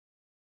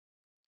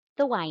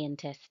The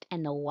Why-entist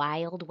and the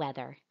Wild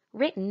Weather,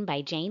 written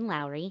by Jane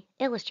Lowry,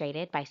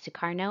 illustrated by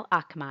Sukarno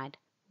Ahmad,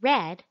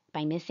 read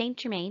by Miss St.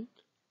 Germain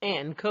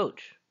and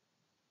Coach.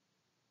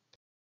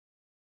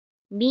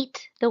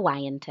 Meet the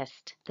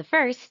Why-entist, the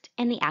first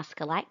in the Ask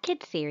a Lot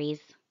Kids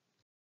series.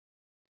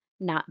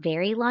 Not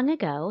very long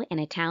ago, in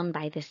a town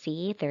by the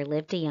sea, there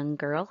lived a young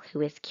girl who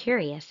was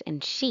curious,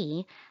 and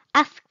she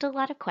asked a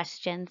lot of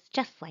questions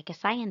just like a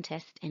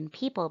scientist, and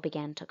people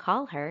began to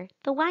call her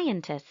the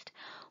Why-entist.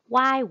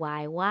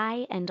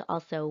 Why, and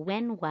also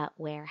when, what,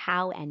 where,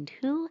 how, and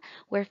who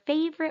were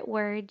favorite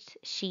words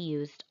she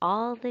used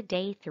all the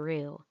day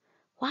through.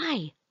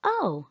 Why?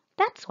 Oh,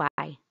 that's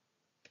why.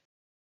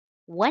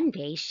 One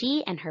day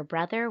she and her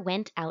brother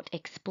went out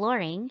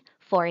exploring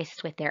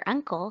forest with their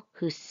uncle,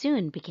 who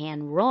soon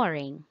began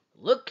roaring.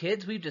 Look,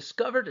 kids, we've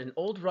discovered an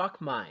old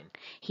rock mine.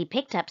 He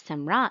picked up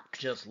some rocks.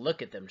 Just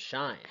look at them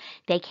shine.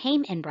 They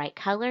came in bright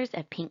colors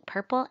of pink,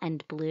 purple,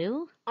 and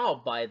blue. I'll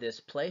buy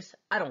this place.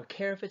 I don't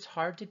care if it's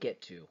hard to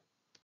get to.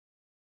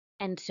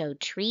 And so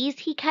trees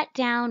he cut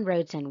down,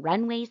 roads and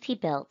runways he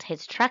built,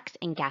 his trucks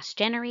and gas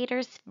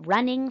generators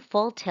running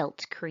full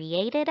tilt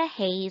created a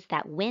haze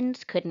that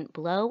winds couldn't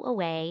blow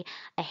away,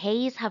 a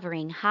haze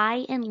hovering high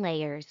in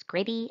layers,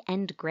 gritty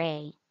and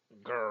gray.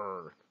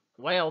 Grrr.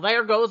 Well,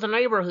 there goes the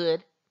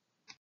neighborhood.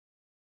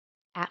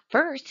 At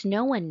first,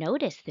 no one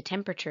noticed the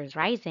temperatures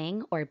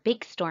rising or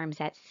big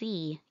storms at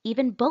sea.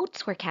 Even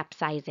boats were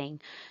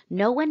capsizing.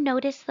 No one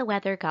noticed the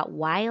weather got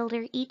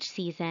wilder each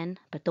season,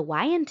 but the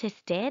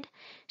Why-entist did.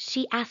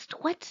 She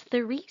asked, "What's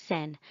the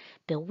reason?"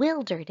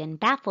 Bewildered and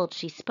baffled,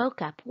 she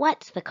spoke up.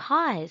 "What's the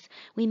cause?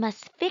 We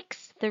must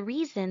fix the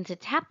reasons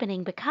it's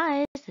happening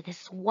because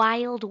this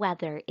wild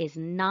weather is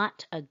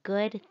not a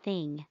good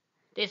thing."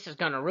 This is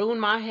gonna ruin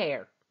my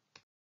hair.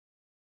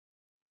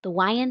 The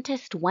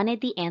Why-entist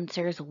wanted the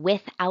answers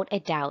without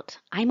a doubt.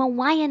 "I'm a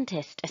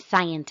Why-entist, a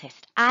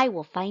scientist. I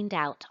will find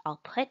out.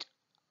 I'll put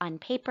on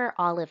paper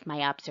all of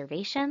my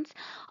observations.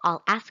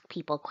 I'll ask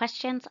people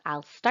questions.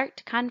 I'll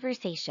start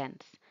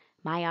conversations.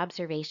 My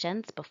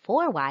observations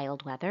before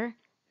wild weather,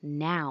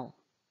 now."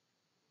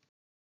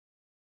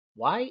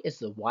 Why is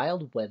the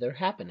wild weather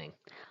happening?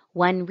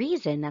 One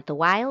reason that the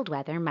wild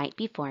weather might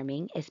be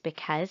forming is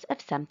because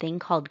of something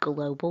called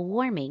global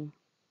warming.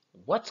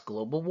 What's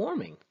global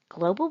warming?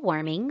 Global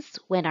warming's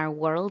when our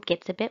world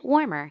gets a bit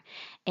warmer.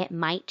 It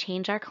might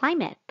change our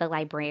climate, the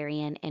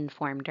librarian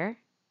informed her.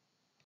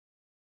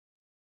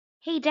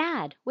 "Hey,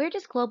 Dad, where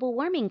does global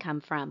warming come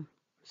from?"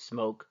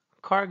 Smoke,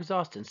 car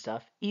exhaust and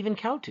stuff, even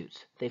cow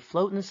toots. They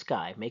float in the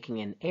sky,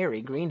 making an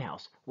airy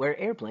greenhouse where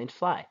airplanes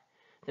fly.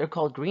 They're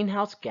called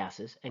greenhouse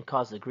gases and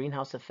cause the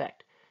greenhouse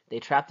effect. They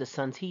trap the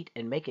sun's heat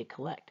and make it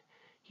collect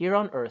here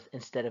on Earth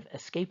instead of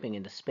escaping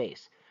into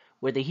space,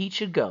 where the heat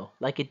should go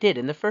like it did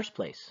in the first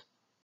place.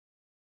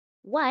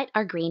 What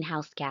are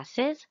greenhouse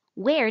gases?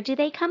 Where do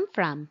they come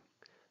from?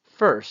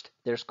 First,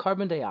 there's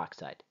carbon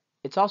dioxide.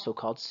 It's also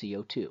called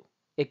CO2.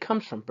 It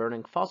comes from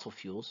burning fossil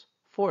fuels,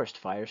 forest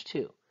fires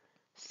too.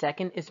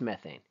 Second is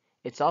methane.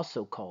 It's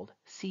also called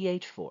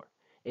CH4.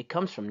 It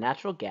comes from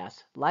natural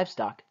gas,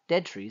 livestock,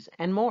 dead trees,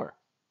 and more.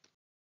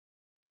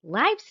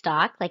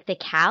 Livestock, like the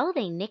cow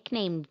they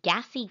nicknamed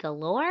Gassy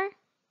Galore?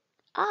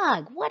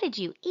 Ugh, what did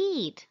you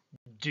eat?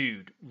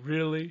 Dude,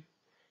 really?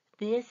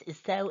 This is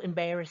so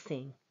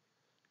embarrassing.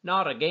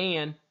 Not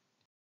again.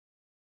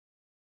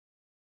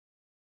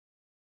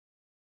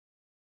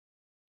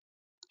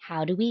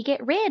 How do we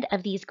get rid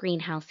of these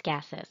greenhouse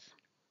gases?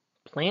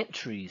 Plant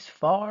trees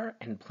far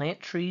and plant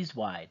trees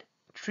wide.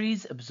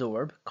 Trees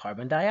absorb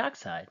carbon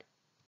dioxide.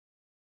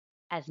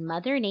 As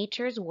Mother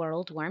Nature's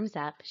world warms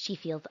up, she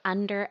feels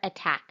under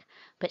attack,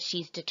 but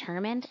she's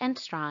determined and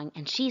strong,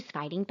 and she's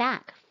fighting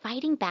back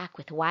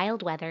with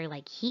wild weather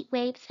like heat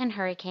waves and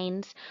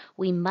hurricanes.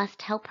 We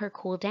must help her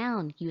cool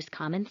down, use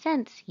common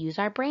sense, use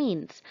our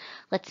brains.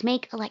 Let's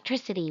make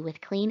electricity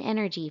with clean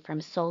energy from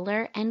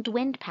solar and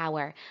wind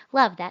power.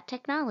 Love that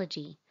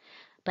technology.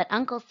 But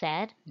Uncle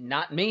said,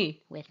 Not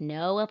me. with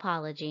no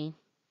apology.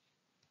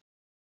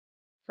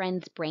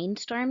 Friends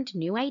brainstormed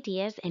new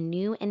ideas and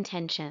new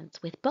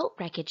intentions. With boat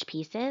wreckage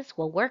pieces,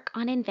 we'll work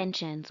on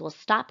inventions. We'll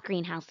stop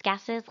greenhouse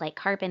gases like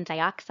carbon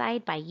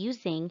dioxide by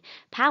using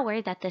power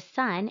that the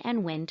sun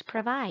and wind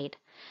provide.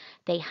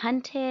 They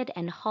hunted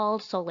and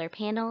hauled solar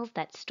panels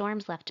that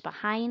storms left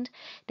behind.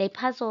 They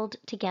puzzled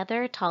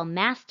together tall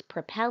mast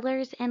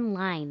propellers and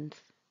lines.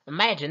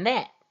 Imagine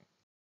that.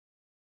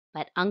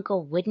 But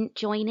Uncle wouldn't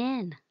join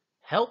in.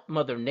 Help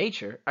Mother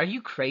Nature? Are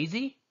you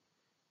crazy?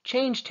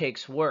 Change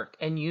takes work,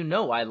 and you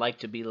know I like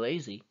to be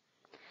lazy.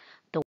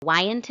 The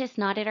Why-entist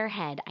nodded her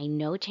head. "I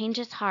know change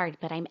is hard,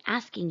 but I'm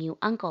asking you,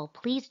 Uncle,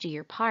 please do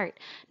your part.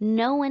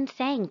 No one's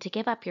saying to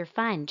give up your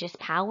fun. Just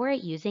power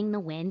it using the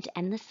wind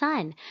and the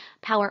sun.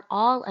 Power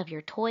all of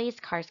your toys,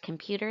 cars,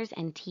 computers,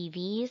 and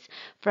TVs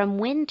from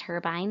wind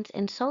turbines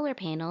and solar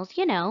panels,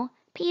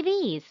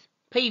 PVs.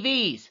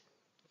 PVs!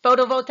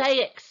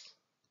 Photovoltaics!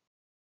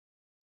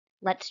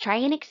 Let's try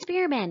an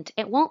experiment.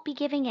 It won't be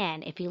giving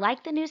in. If you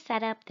like the new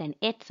setup, then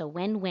it's a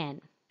win-win."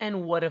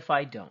 And what if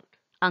I don't?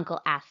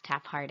 Uncle asked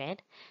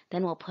half-hearted.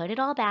 Then we'll put it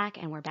all back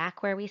and we're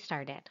back where we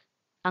started.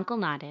 Uncle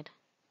nodded.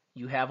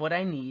 You have what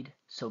I need,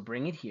 so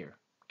bring it here.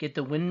 Get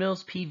the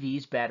windmills,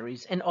 PVs,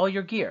 batteries, and all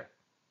your gear.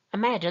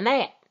 Imagine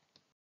that!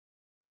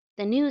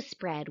 The news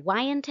spread.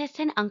 Why-entist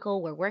and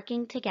Uncle were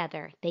working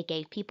together. They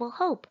gave people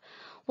hope.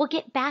 We'll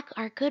get back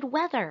our good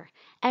weather.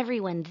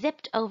 Everyone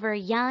zipped over,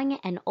 young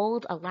and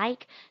old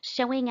alike,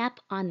 showing up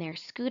on their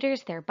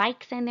scooters, their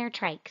bikes, and their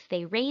trikes.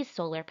 They raised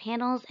solar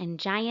panels and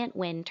giant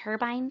wind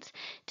turbines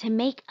to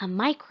make a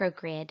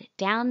microgrid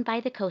down by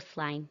the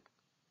coastline.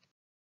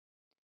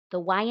 The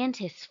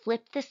Why-entist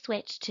flipped the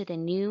switch to the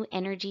new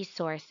energy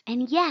source,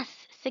 and yes,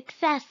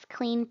 success,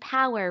 clean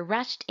power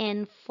rushed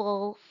in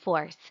full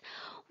force.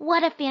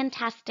 What a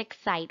fantastic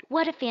sight!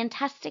 What a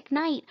fantastic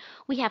night!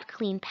 We have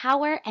clean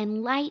power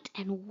and light,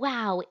 and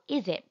wow,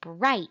 is it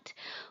bright!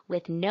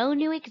 With no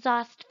new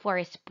exhaust,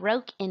 forests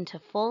broke into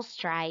full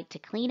stride to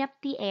clean up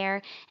the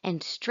air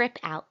and strip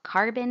out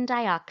carbon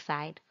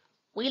dioxide.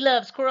 We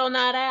love Squirrel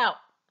Night Out!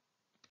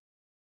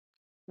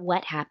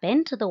 What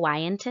happened to the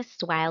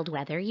Why-entist's wild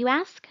weather, you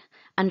ask?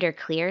 Under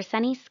clear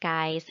sunny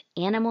skies,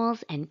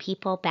 animals and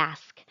people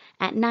bask.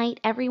 At night,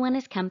 everyone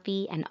is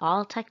comfy and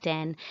all tucked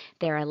in.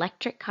 Their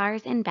electric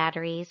cars and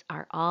batteries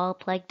are all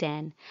plugged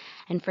in.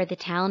 And for the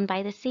town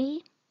by the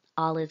sea,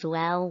 all is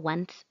well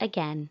once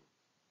again.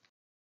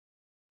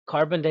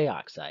 Carbon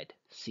dioxide,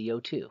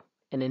 CO2,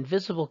 an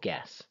invisible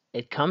gas.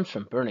 It comes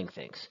from burning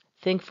things.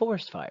 Think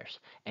forest fires,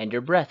 and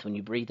your breath when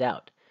you breathe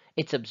out.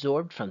 It's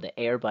absorbed from the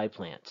air by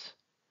plants.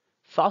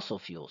 Fossil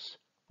fuels,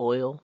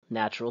 oil,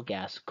 natural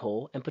gas,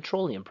 coal, and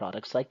petroleum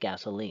products like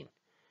gasoline.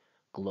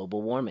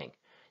 Global warming.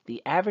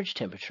 The average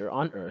temperature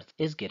on Earth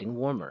is getting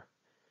warmer.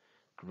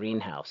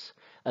 Greenhouse,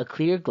 a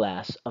clear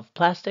glass of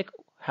plastic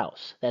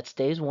house that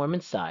stays warm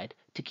inside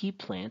to keep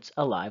plants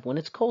alive when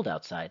it's cold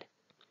outside.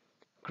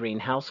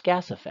 Greenhouse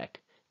gas effect.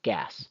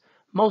 Gas,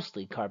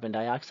 mostly carbon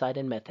dioxide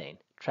and methane,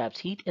 traps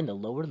heat in the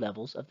lower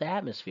levels of the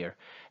atmosphere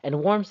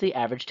and warms the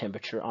average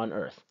temperature on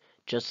Earth,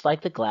 just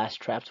like the glass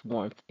traps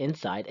warmth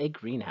inside a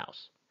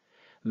greenhouse.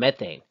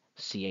 Methane,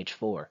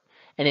 CH4,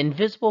 an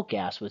invisible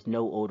gas with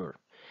no odor.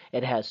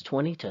 It has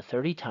 20 to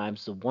 30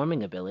 times the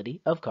warming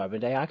ability of carbon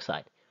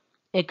dioxide.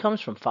 It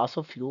comes from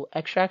fossil fuel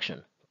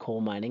extraction,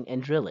 coal mining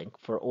and drilling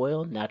for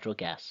oil, natural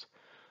gas,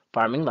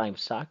 farming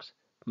livestock,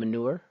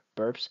 manure,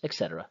 burps,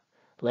 etc.,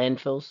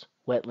 landfills,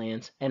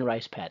 wetlands, and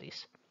rice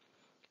paddies.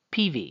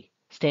 PV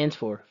stands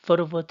for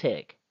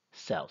photovoltaic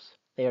cells.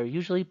 They are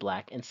usually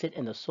black and sit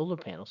in the solar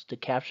panels to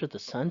capture the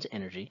sun's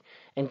energy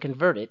and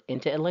convert it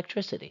into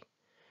electricity.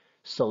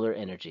 Solar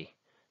energy.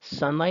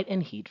 Sunlight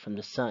and heat from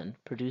the sun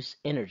produce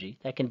energy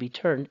that can be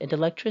turned into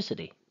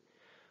electricity.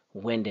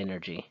 Wind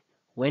energy.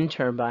 Wind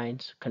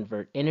turbines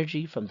convert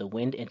energy from the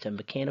wind into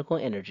mechanical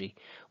energy,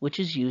 which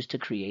is used to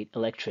create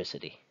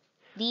electricity.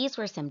 These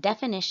were some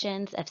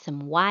definitions of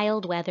some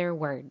wild weather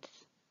words.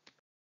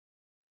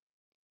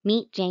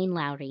 Meet Jane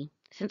Lowry.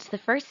 Since the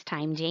first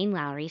time Jane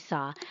Lowry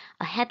saw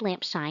a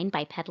headlamp shine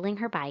by pedaling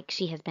her bike,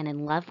 she has been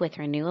in love with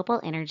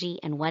renewable energy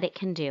and what it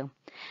can do.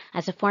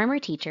 As a former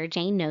teacher,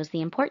 Jane knows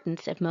the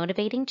importance of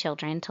motivating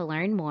children to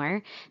learn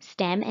more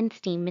STEM and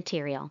STEAM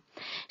material.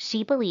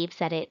 She believes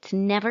that it's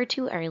never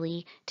too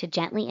early to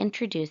gently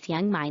introduce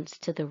young minds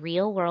to the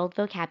real-world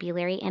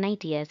vocabulary and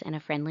ideas in a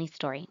friendly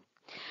story.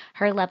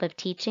 Her love of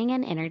teaching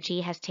and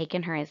energy has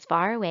taken her as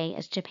far away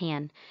as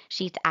Japan.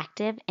 She's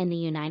active in the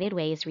United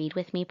Way's Read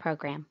With Me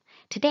program.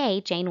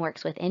 Today, Jane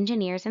works with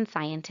engineers and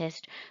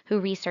scientists who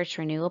research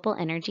renewable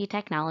energy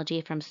technology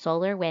from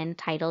solar, wind,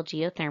 tidal,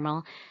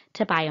 geothermal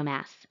to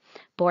biomass.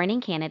 Born in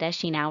Canada,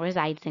 she now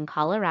resides in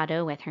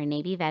Colorado with her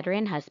Navy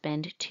veteran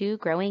husband, two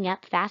growing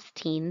up fast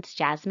teens,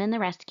 Jasmine the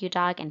rescue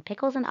dog, and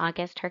Pickles and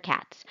August, her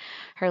cats.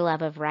 Her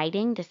love of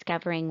writing,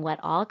 discovering what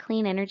all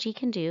clean energy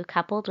can do,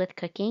 coupled with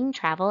cooking,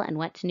 travel, and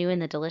what's new in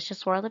the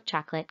delicious world of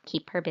chocolate,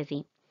 keep her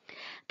busy.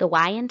 The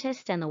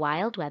Why-entist and the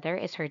Wild Weather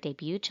is her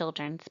debut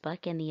children's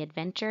book in the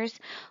Adventures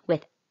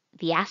with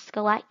the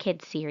Ask-a-Lot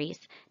Kids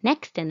series.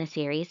 Next in the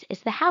series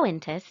is the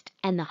How-entist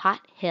and the Hot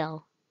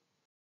Hill.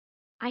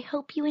 I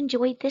hope you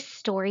enjoyed this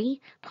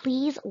story.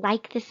 Please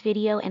like this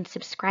video and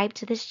subscribe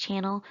to this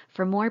channel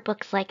for more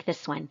books like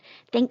this one.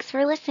 Thanks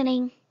for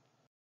listening.